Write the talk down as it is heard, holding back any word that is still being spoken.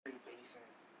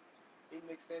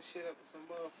mix that shit up with some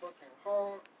motherfucking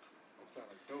hard. I'm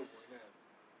sounding like Doughboy now.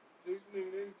 These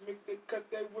niggas, they cut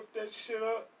that, whip that shit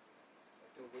up.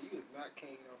 Like, Doughboy, you is not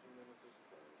king off of Minister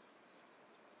Society.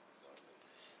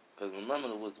 Because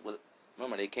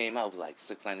remember they came out, it was like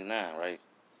 $6.99, right?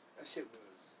 That shit was,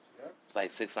 yep. It's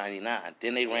like $6.99.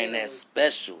 Then they ran that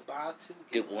special. Buy two,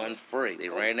 get one free. They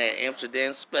ran that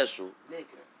Amsterdam special.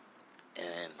 Nigga.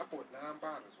 And I bought 9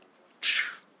 bottles one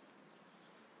time.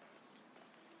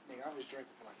 Nigga, I was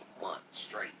drinking for like a month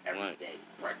straight every day.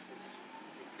 Breakfast.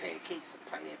 Pancakes and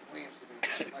pineapple Amsterdam.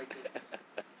 Shit like that.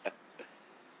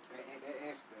 That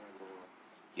Amsterdam, boy.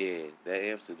 Yeah, that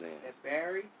Amsterdam. That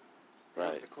Barry.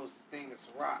 That was the closest thing to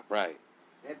Ciroc. Right.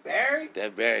 That Barry?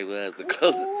 That Barry was the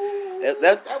closest.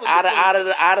 That was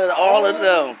out of all of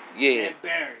them. Yeah. That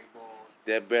Barry, boy.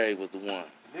 That Barry was the one.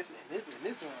 This around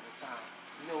the time.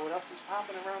 You know what else was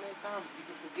popping around that time? You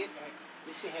can forget that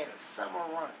this shit had a summer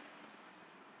run.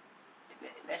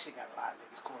 And that shit got a lot of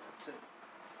niggas caught up too.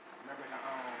 Remember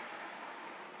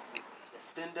the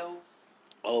Extendos?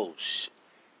 Oh shit.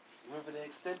 Remember the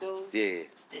Extendos? Yeah.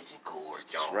 Stitch and Cord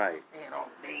Jones. Right. And all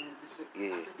the names and shit.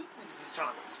 Yeah. I said, these niggas is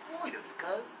trying to exploit us,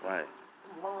 cuz. Right.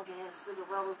 Them long ass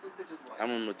cigarillas, them bitches like. I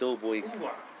remember Doughboy.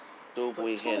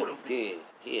 Doughboy had a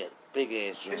big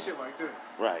ass joint. This shit like this.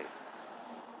 Right.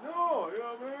 No, you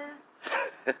know what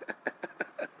I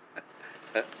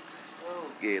mean?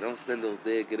 Yeah, them Stendos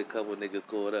did get a couple niggas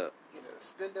caught up. Get a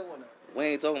Stendo and a... We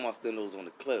ain't talking about Stendos on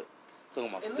the clip. Talking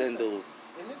about Stendos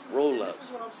roll-ups. This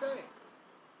is what I'm saying.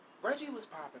 Reggie was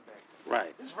popping back then.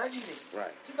 Right. This Reggie niggas.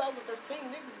 Right. 2013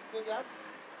 nigga,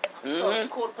 I saw a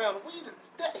quarter pound of weed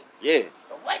today. Yeah.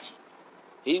 A Reggie.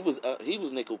 He was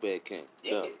Nickelback King.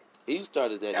 Yeah. He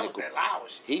started that. That was that loud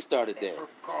shit. He started that. Purple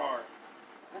car.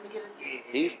 Let me get it.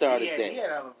 Yeah. He started that. He had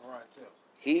a hell of a run too.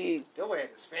 He had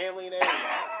his family and everything.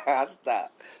 I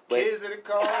stop. But, kids in the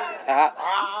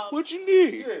car. What you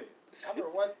need? Yeah. I remember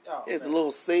what. Oh, he had the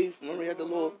little safe. Remember he had the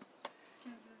little.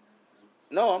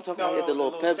 No, I'm talking about the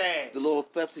little Pepsi, the little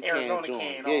Pepsi Arizona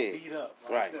can all beat up.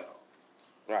 Right.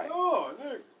 Right. Oh,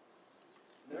 nigga.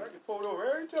 I get pulled over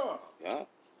every time. Yeah.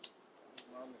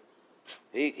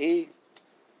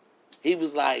 He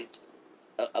was like,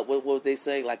 what would they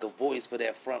say? Like a voice for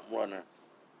that front runner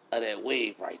of that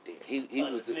wave right there. He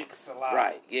was the Knicks allowed.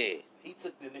 Right. Yeah. He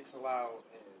took the Knicks allowed,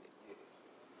 and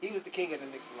he was the king of the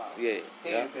Knicks allowed. Yeah.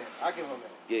 Hands down. I give him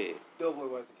that. Yeah. Doughboy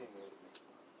was the king of the Knicks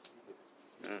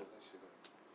allowed. He did.